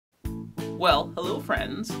Well, hello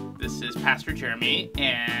friends. This is Pastor Jeremy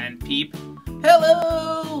and Peep.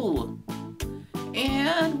 Hello!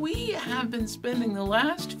 And we have been spending the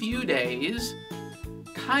last few days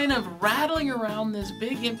kind of rattling around this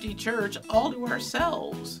big empty church all to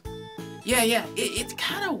ourselves. Yeah, it's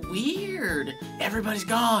kind of weird. Everybody's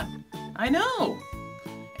gone. I know.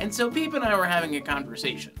 And so Peep and I were having a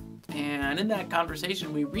conversation. And in that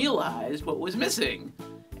conversation, we realized what was missing.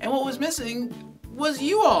 And what was missing was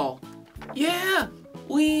you all. Yeah,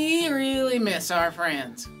 we really miss our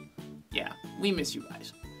friends. Yeah, we miss you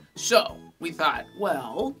guys. So we thought,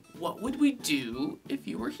 well, what would we do if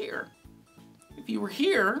you were here? If you were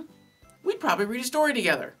here, we'd probably read a story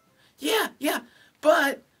together. Yeah,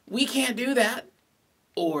 but we can't do that.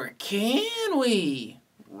 Or can we?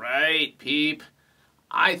 Right, Peep.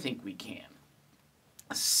 I think we can.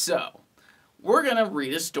 So, we're going to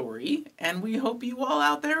read a story, and we hope you all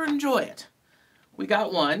out there enjoy it. We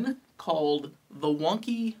got one called The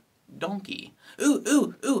Wonky Donkey.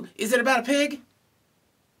 Ooh, is it about a pig?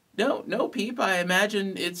 No, Peep, I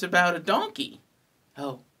imagine it's about a donkey.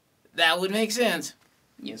 Oh, that would make sense.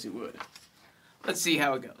 Yes, it would. Let's see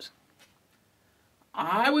how it goes.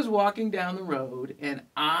 I was walking down the road, and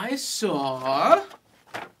I saw...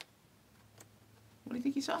 What do you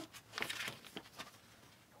think he saw?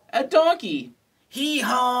 A donkey.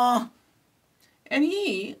 Hee-haw! And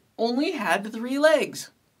he only had 3 legs.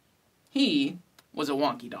 He was a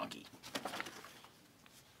wonky donkey.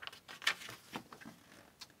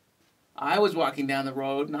 I was walking down the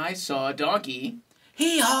road and I saw a donkey.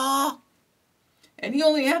 Hee-haw! And he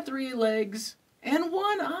only had 3 legs and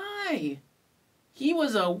 1 eye. He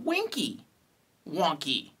was a winky,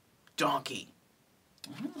 wonky donkey.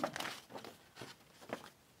 Oh.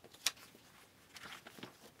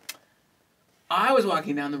 I was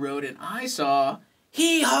walking down the road and I saw,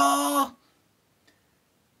 hee-haw!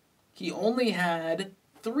 He only had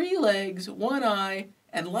 3 legs, 1 eye,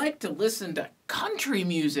 and liked to listen to country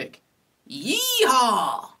music.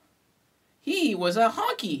 Yee-haw! He was a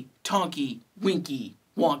honky, tonky, winky,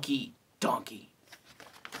 wonky donkey.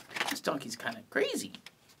 This donkey's kind of crazy.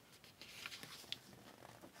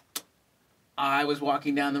 I was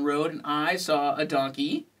walking down the road and I saw a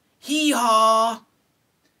donkey. Hee-haw!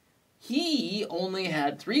 He only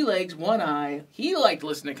had 3 legs, 1 eye. He liked to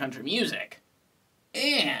listen to country music.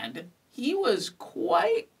 And he was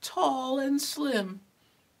quite tall and slim.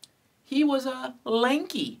 He was a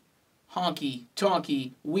lanky, honky,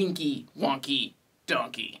 tonky, winky, wonky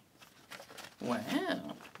donkey.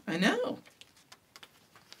 Wow, I know.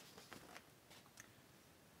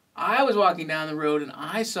 I was walking down the road and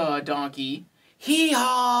I saw a donkey.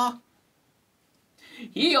 Hee-haw!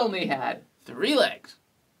 He only had 3 legs,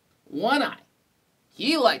 1 eye.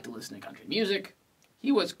 He liked to listen to country music.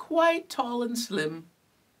 He was quite tall and slim.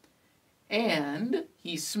 And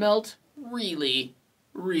he smelt really,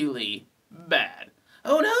 really bad.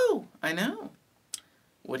 Oh no, I know.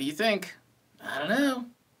 What do you think? I don't know.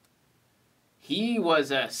 He was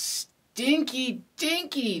a stinky,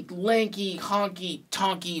 dinky, lanky, honky,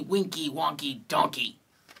 tonky, winky, wonky donkey.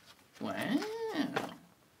 Wow.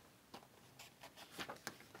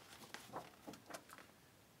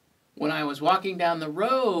 When I was walking down the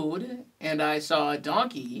road and I saw a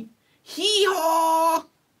donkey, hee-haw!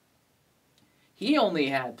 He only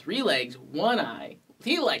had 3 legs, 1 eye.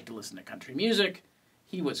 He liked to listen to country music.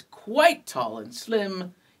 He was quite tall and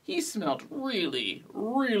slim. He smelled really,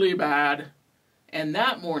 really bad. And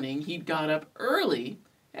that morning he'd got up early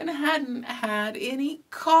and hadn't had any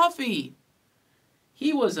coffee.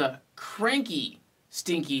 He was a cranky,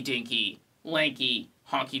 stinky, dinky, lanky,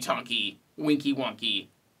 honky-tonky, winky-wonky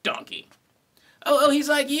donkey. Oh, he's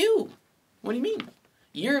like you. What do you mean?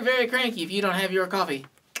 You're very cranky if you don't have your coffee.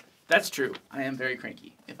 That's true. I am very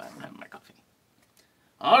cranky if I don't have my coffee.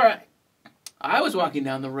 All right. I was walking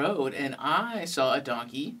down the road and I saw a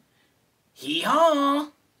donkey. Hee-haw!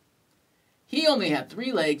 He only had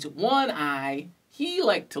 3 legs, 1 eye. He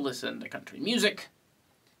liked to listen to country music.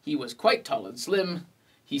 He was quite tall and slim.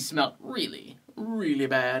 He smelt really, really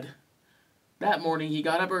bad. That morning he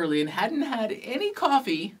got up early and hadn't had any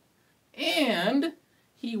coffee, and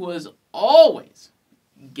he was always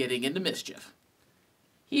getting into mischief.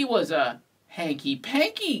 He was a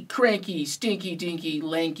hanky-panky, cranky, stinky-dinky,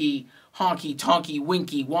 lanky, honky-tonky,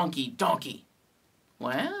 winky, wonky donkey.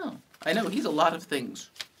 Wow, I know, he's a lot of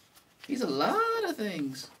things. He's a lot of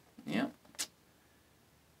things. Yep.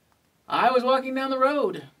 I was walking down the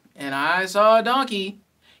road, and I saw a donkey.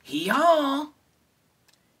 Hee-haw!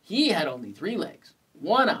 He had only 3 legs,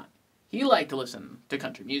 1 eye. He liked to listen to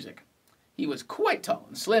country music. He was quite tall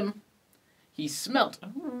and slim. He smelt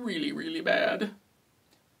really, really bad.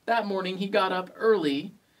 That morning he got up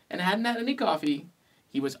early and hadn't had any coffee.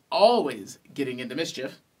 He was always getting into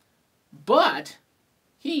mischief, but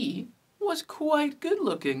he was quite good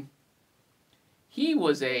looking. He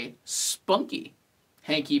was a spunky,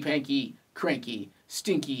 hanky-panky, cranky,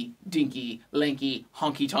 stinky, dinky, lanky,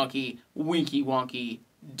 honky-tonky, winky-wonky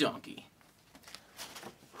donkey.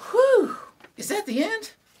 Whew! Is that the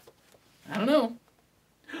end? I don't know.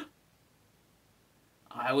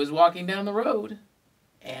 I was walking down the road,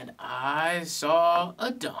 and I saw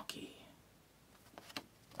a donkey.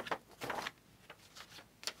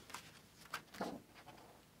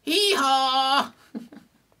 Hee-haw!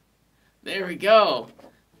 There we go.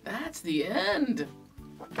 That's the end.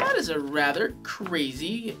 That is a rather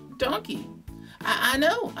crazy donkey. I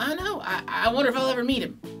know. I wonder if I'll ever meet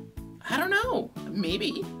him. I don't know.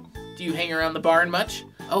 Maybe. Do you hang around the barn much?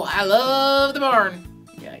 Oh, I love the barn.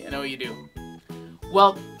 Yeah, I know you do.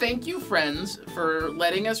 Well, thank you, friends, for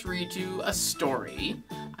letting us read you a story.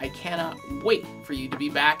 I cannot wait for you to be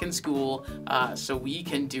back in school so we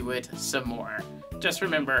can do it some more. Just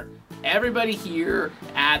remember, everybody here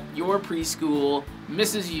at your preschool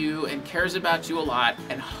misses you and cares about you a lot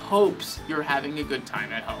and hopes you're having a good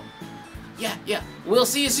time at home. Yeah, we'll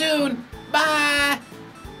see you soon. Bye!